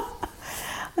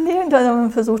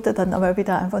irgendwann versuchte dann aber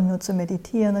wieder einfach nur zu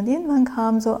meditieren. Und irgendwann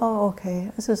kam so, okay,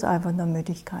 es ist einfach nur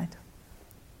Müdigkeit.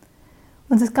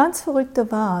 Und das ganz Verrückte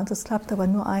war, das klappt aber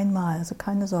nur einmal, also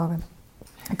keine Sorge.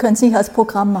 Ihr könnt es nicht als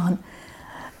Programm machen.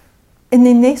 In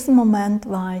dem nächsten Moment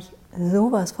war ich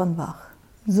sowas von wach,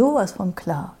 sowas von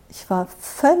klar. Ich war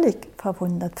völlig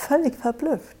verwundert, völlig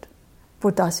verblüfft,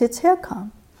 wo das jetzt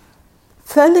herkam.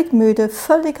 Völlig müde,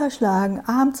 völlig erschlagen,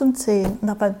 abends um 10 und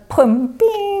dabei pum,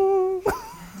 bing.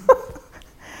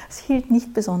 Es hielt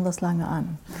nicht besonders lange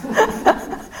an.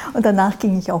 Und danach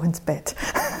ging ich auch ins Bett.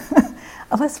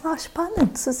 Aber es war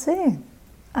spannend zu sehen,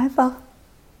 einfach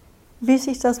wie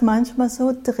sich das manchmal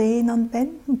so drehen und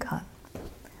wenden kann.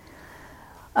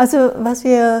 Also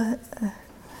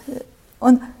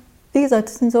und wie gesagt,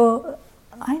 es sind so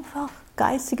einfach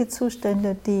geistige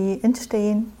Zustände, die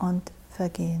entstehen und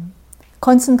vergehen.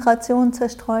 Konzentration,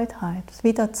 Zerstreutheit,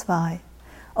 wieder 2.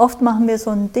 Oft machen wir so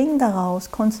ein Ding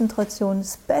daraus, Konzentration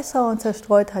ist besser und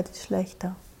Zerstreutheit ist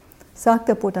schlechter. Sagt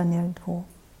der Buddha nirgendwo.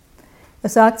 Er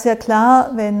sagt sehr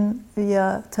klar, wenn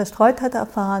wir Zerstreutheit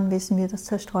erfahren, wissen wir, dass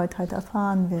Zerstreutheit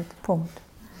erfahren wird. Punkt.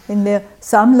 Wenn wir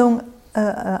Sammlung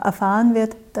erfahren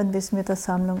wird, dann wissen wir, dass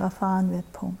Sammlung erfahren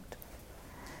wird. Punkt.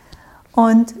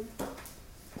 Und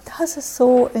das ist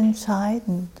so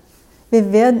entscheidend.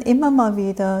 Wir werden immer mal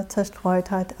wieder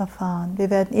Zerstreutheit erfahren. Wir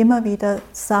werden immer wieder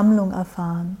Sammlung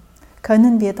erfahren.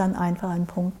 Können wir dann einfach einen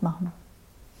Punkt machen?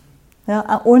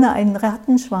 Ja, ohne einen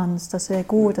Rattenschwanz, das wäre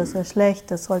gut, das wäre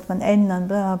schlecht, das sollte man ändern,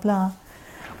 bla bla.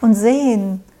 Und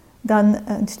sehen, dann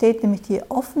entsteht nämlich die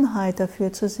Offenheit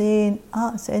dafür zu sehen,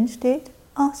 es entsteht,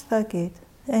 es vergeht.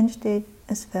 Es entsteht,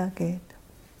 es vergeht.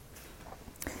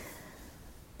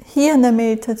 Hier in der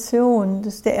Meditation,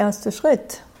 das ist der erste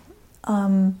Schritt.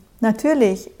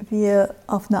 Natürlich, wir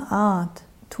auf eine Art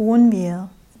tun wir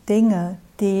Dinge,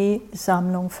 die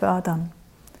Sammlung fördern.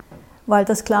 weil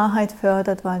das Klarheit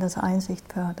fördert, weil das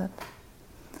Einsicht fördert.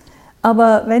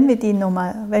 Aber wenn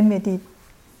wir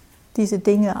diese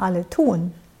Dinge alle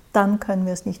tun, dann können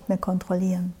wir es nicht mehr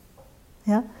kontrollieren.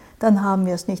 Ja? Dann haben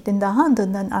wir es nicht in der Hand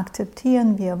und dann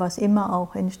akzeptieren wir, was immer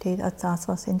auch entsteht, als das,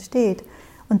 was entsteht.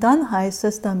 Und dann heißt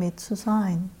es, damit zu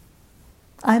sein.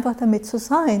 Einfach damit zu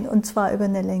sein, und zwar über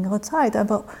eine längere Zeit,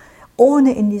 aber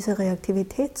ohne in diese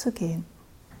Reaktivität zu gehen.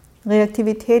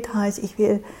 Reaktivität heißt, ich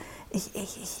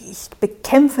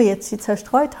bekämpfe jetzt die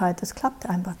Zerstreutheit. Das klappt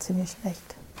einfach ziemlich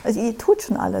schlecht. Also ihr tut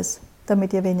schon alles,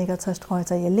 damit ihr weniger zerstreut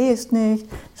seid. Ihr lest nicht,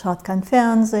 schaut kein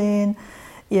Fernsehen,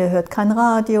 ihr hört kein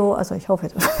Radio, also ich hoffe,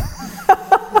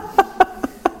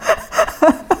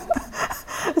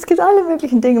 es gibt alle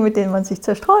möglichen Dinge, mit denen man sich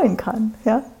zerstreuen kann.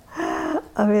 Ja?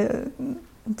 Aber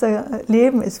unser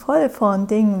Leben ist voll von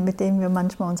Dingen, mit denen wir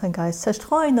manchmal unseren Geist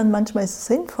zerstreuen und manchmal ist es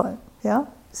sinnvoll. Ja?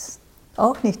 Es ist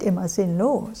auch nicht immer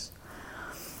sinnlos.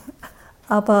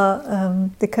 Aber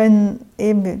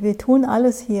wir tun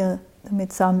alles hier,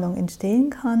 damit Sammlung entstehen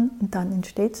kann und dann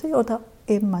entsteht sie oder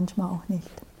eben manchmal auch nicht.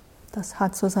 Das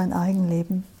hat so sein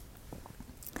Eigenleben.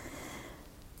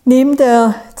 Neben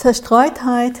der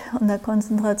Zerstreutheit und der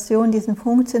Konzentration, diesen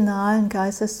funktionalen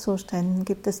Geisteszuständen,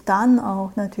 gibt es dann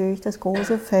auch natürlich das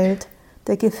große Feld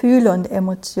der Gefühle und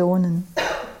Emotionen.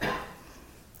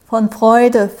 Von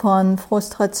Freude, von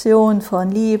Frustration,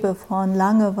 von Liebe, von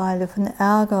Langeweile, von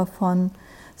Ärger, von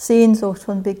Sehnsucht,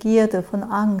 von Begierde, von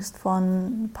Angst,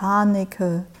 von Panik,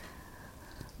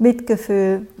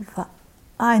 Mitgefühl,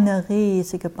 eine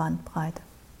riesige Bandbreite.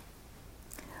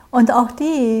 Und auch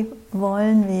die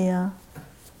wollen wir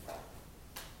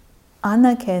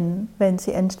anerkennen, wenn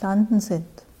sie entstanden sind.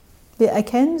 Wir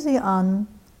erkennen sie an,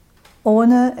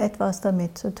 ohne etwas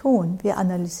damit zu tun. Wir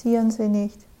analysieren sie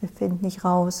nicht, wir finden nicht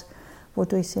raus,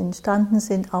 wodurch sie entstanden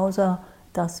sind, außer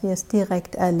dass wir es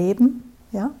direkt erleben.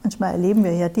 Ja? Manchmal erleben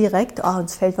wir ja direkt,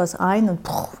 uns fällt was ein und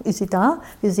ist sie da.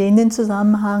 Wir sehen den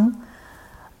Zusammenhang.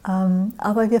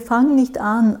 Aber wir fangen nicht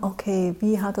an, okay,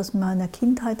 wie hat das in meiner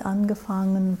Kindheit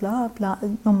angefangen, bla bla.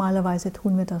 Normalerweise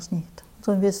tun wir das nicht.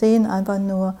 Sondern wir sehen einfach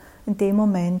nur in dem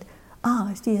Moment,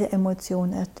 ist diese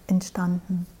Emotion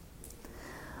entstanden.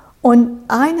 Und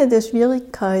eine der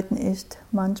Schwierigkeiten ist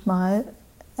manchmal,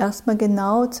 erstmal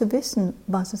genau zu wissen,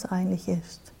 was es eigentlich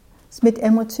ist. Es ist mit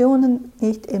Emotionen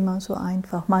nicht immer so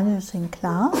einfach. Manche sind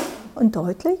klar und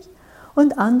deutlich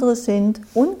und andere sind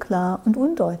unklar und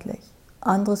undeutlich.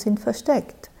 Andere sind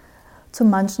versteckt. Zu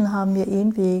manchen haben wir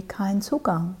irgendwie keinen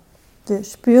Zugang. Wir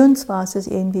spüren zwar, es ist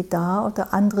irgendwie da,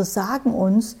 oder andere sagen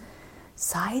uns,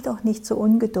 sei doch nicht so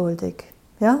ungeduldig.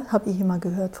 Ja, habe ich immer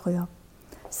gehört früher.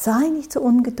 Sei nicht so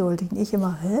ungeduldig. Und ich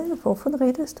immer, wovon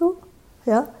redest du?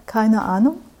 Ja, keine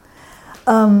Ahnung.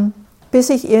 Bis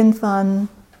ich irgendwann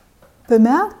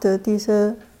bemerkte,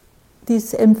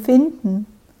 dieses Empfinden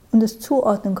und es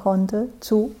zuordnen konnte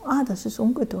zu, das ist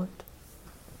Ungeduld.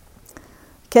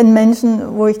 Ich kenne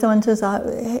Menschen, wo ich dann manchmal sage,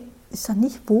 hey, ist das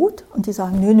nicht Wut? Und die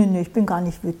sagen, nee, ich bin gar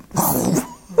nicht wütend.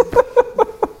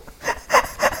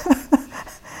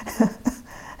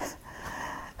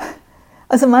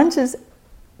 Also manches,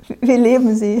 wir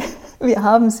leben sie, wir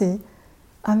haben sie,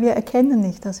 aber wir erkennen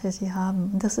nicht, dass wir sie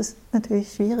haben. Und das ist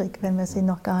natürlich schwierig, wenn wir sie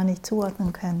noch gar nicht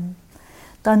zuordnen können.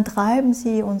 Dann treiben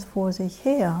sie uns vor sich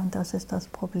her und das ist das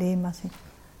Problem, was sie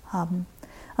haben.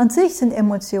 An sich sind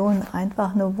Emotionen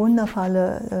einfach nur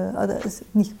wundervolle,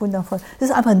 nicht wundervoll, es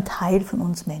ist einfach ein Teil von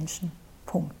uns Menschen,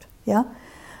 Punkt. Ja?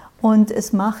 Und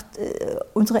es macht,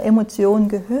 unsere Emotionen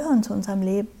gehören zu unserem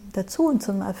Leben dazu und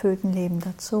zum erfüllten Leben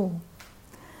dazu.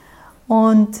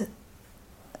 Und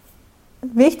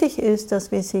wichtig ist,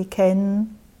 dass wir sie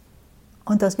kennen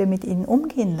und dass wir mit ihnen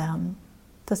umgehen lernen.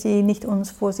 Dass sie nicht uns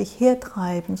vor sich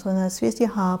hertreiben, sondern dass wir sie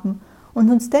haben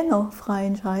und uns dennoch frei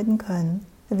entscheiden können,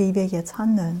 wie wir jetzt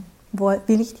handeln.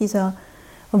 Will ich dieser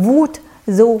Wut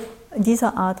so in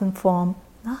dieser Art und Form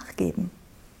nachgeben?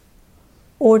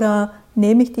 Oder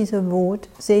nehme ich diese Wut,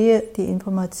 sehe die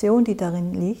Information, die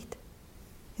darin liegt,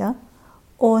 ja,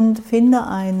 und finde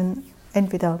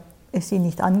entweder ist sie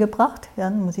nicht angebracht, ja,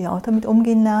 dann muss ich auch damit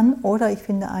umgehen lernen, oder ich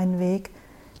finde einen Weg,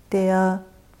 der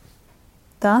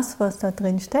das, was da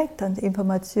drin steckt, an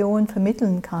Informationen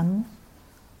vermitteln kann,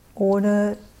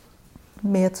 ohne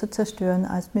mehr zu zerstören,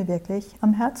 als mir wirklich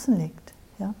am Herzen liegt.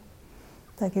 Ja?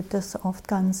 Da gibt es oft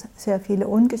sehr viele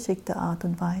ungeschickte Art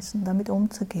und Weisen, damit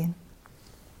umzugehen.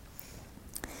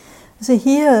 Also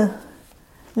hier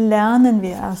lernen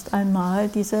wir erst einmal,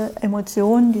 diese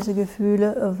Emotionen, diese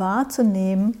Gefühle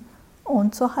wahrzunehmen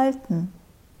und zu halten.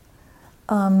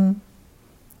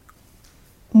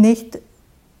 Nicht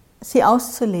sie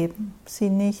auszuleben,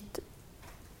 sie nicht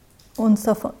uns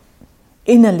davon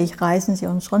innerlich reißen sie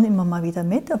uns schon immer mal wieder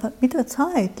mit, aber mit der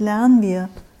Zeit lernen wir,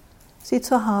 sie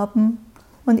zu haben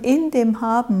und in dem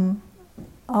Haben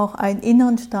auch einen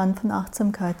inneren Stand von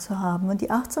Achtsamkeit zu haben. Und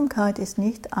die Achtsamkeit ist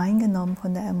nicht eingenommen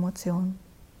von der Emotion.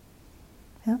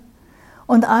 Ja?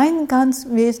 Und ein ganz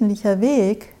wesentlicher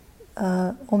Weg,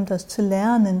 um das zu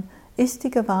lernen, ist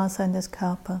die Gewahrsein des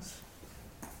Körpers.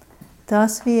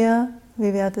 Dass wir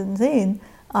werden sehen,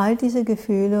 all diese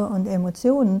Gefühle und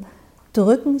Emotionen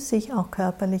drücken sich auch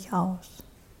körperlich aus.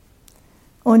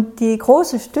 Und die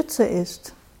große Stütze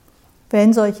ist,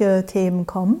 wenn solche Themen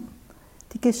kommen,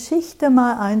 die Geschichte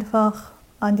mal einfach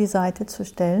an die Seite zu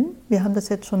stellen. Wir haben das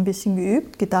jetzt schon ein bisschen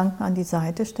geübt, Gedanken an die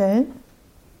Seite stellen.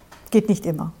 Geht nicht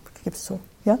immer, gibt es so.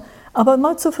 Ja? Aber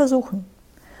mal zu versuchen.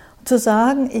 Zu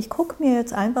sagen, ich gucke mir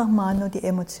jetzt einfach mal nur die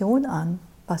Emotion an,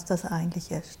 was das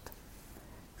eigentlich ist.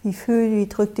 Wie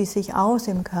drückt die sich aus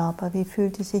im Körper? Wie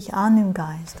fühlt die sich an im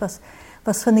Geist? Was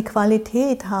für eine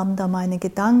Qualität haben da meine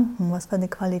Gedanken? Was für eine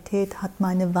Qualität hat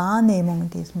meine Wahrnehmung in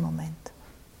diesem Moment?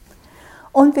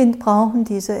 Und wir brauchen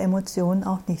diese Emotionen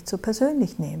auch nicht zu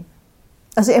persönlich nehmen.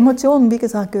 Also Emotionen, wie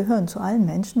gesagt, gehören zu allen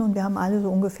Menschen und wir haben alle so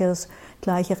ungefähr das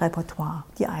gleiche Repertoire.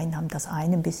 Die einen haben das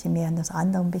eine ein bisschen mehr und das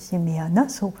andere ein bisschen mehr. Ne?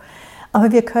 So.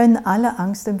 Aber wir können alle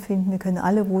Angst empfinden, wir können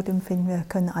alle Wut empfinden, wir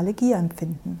können alle Gier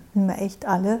empfinden. Sind wir echt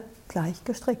alle gleich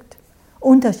gestrickt.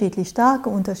 Unterschiedlich starke,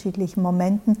 unterschiedlichen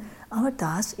Momenten, aber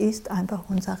das ist einfach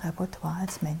unser Repertoire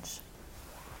als Mensch.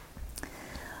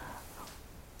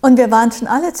 Und wir waren schon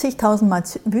alle zigtausendmal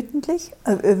wütend, wir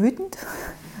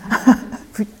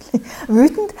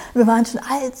waren schon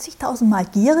alle zigtausendmal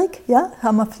gierig, ja,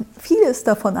 haben wir vieles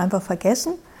davon einfach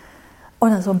vergessen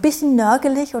oder so ein bisschen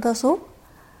nörgelig oder so.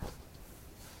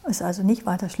 Ist also nicht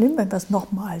weiter schlimm, wenn wir es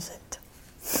nochmal sind.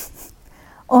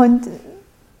 Und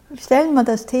stellen wir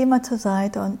das Thema zur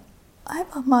Seite und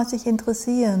einfach mal sich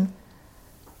interessieren,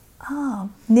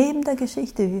 neben der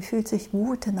Geschichte, wie fühlt sich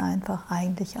Wut denn einfach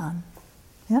eigentlich an?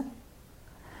 Ja?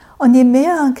 Und je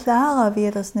mehr und klarer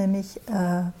wir das nämlich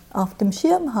auf dem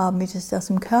Schirm haben, wie sich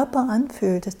das im Körper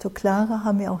anfühlt, desto klarer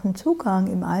haben wir auch einen Zugang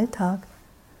im Alltag.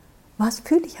 Was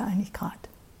fühle ich eigentlich gerade?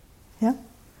 Ja?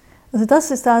 Also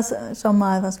das ist das schon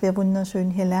mal, was wir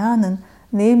wunderschön hier lernen,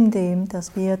 neben dem,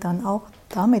 dass wir dann auch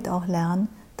damit auch lernen,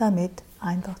 damit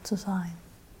einfach zu sein.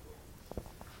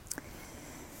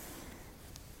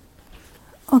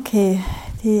 Okay,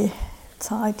 die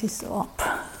Zeit ist ab.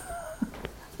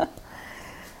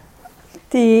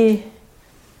 Die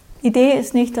Idee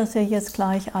ist nicht, dass ihr jetzt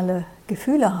gleich alle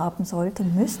Gefühle haben sollt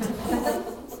und müsst.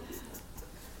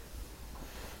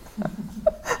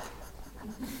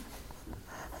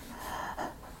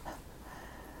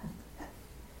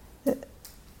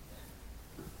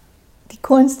 Die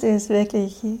Kunst ist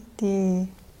wirklich,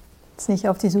 jetzt nicht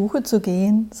auf die Suche zu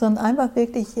gehen, sondern einfach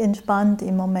wirklich entspannt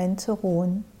im Moment zu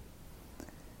ruhen,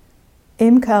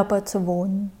 im Körper zu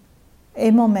wohnen.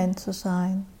 Im Moment zu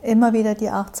sein, immer wieder die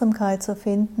Achtsamkeit zu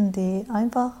finden, die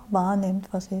einfach wahrnimmt,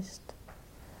 was ist.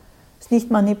 Es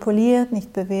nicht manipuliert,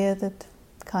 nicht bewertet,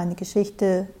 keine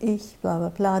Geschichte, ich, bla bla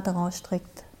bla daraus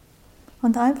strickt.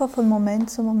 Und einfach von Moment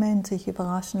zu Moment sich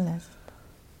überraschen lässt.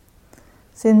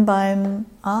 Wir sind beim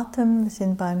Atem, wir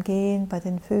sind beim Gehen, bei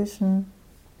den Füßen.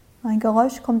 Ein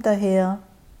Geräusch kommt daher,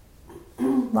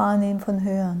 wahrnehmen von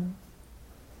Hören.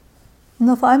 Und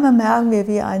auf einmal merken wir,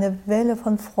 wie eine Welle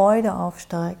von Freude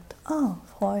aufsteigt.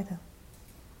 Freude.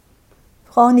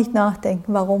 Wir brauchen nicht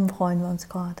nachdenken, warum freuen wir uns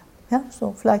gerade. Ja,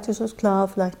 so, vielleicht ist es klar,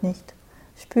 vielleicht nicht.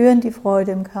 Spüren die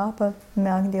Freude im Körper,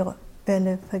 merken, die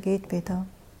Welle vergeht wieder,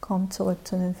 kommt zurück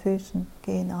zu den Füßen,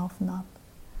 gehen auf und ab.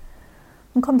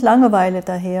 Und kommt Langeweile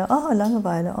daher.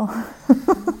 Langeweile.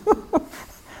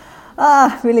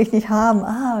 Will ich nicht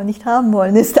haben. Nicht haben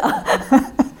wollen ist da.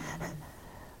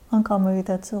 Und kommen wir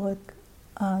wieder zurück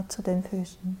zu den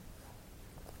Füßen.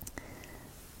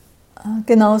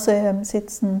 Genauso im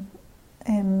Sitzen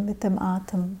mit dem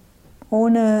Atem.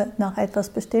 Ohne nach etwas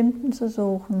Bestimmtem zu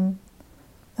suchen,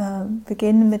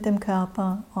 beginnen mit dem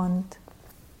Körper und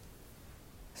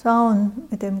schauen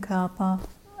mit dem Körper,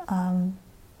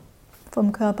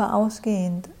 vom Körper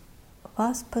ausgehend,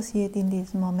 was passiert in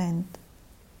diesem Moment.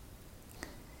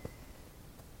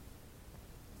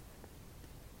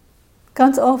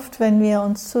 Ganz oft, wenn wir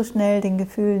uns zu schnell den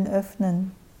Gefühlen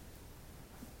öffnen,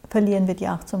 verlieren wir die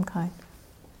Achtsamkeit.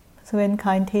 Also wenn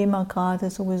kein Thema gerade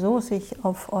sowieso sich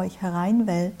auf euch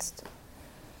hereinwälzt,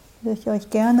 würde ich euch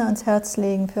gerne ans Herz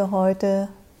legen, für heute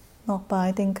noch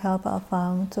bei den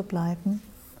Körpererfahrungen zu bleiben.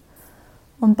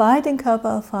 Und bei den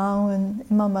Körpererfahrungen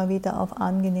immer mal wieder auf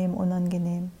angenehm,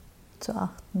 unangenehm zu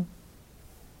achten.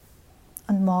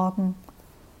 Und morgen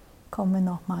kommen wir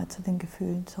nochmal zu den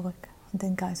Gefühlen zurück und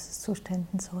den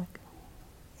Geisteszuständen zurück.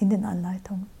 in den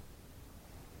Anleitungen.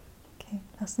 Okay,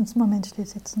 lasst uns einen Moment still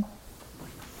sitzen.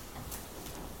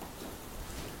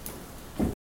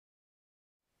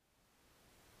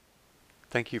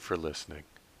 Thank you for listening.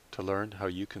 To learn how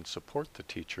you can support the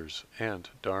teachers and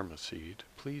Dharma Seed,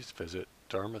 please visit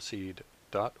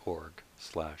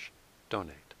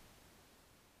dharmaseed.org/donate.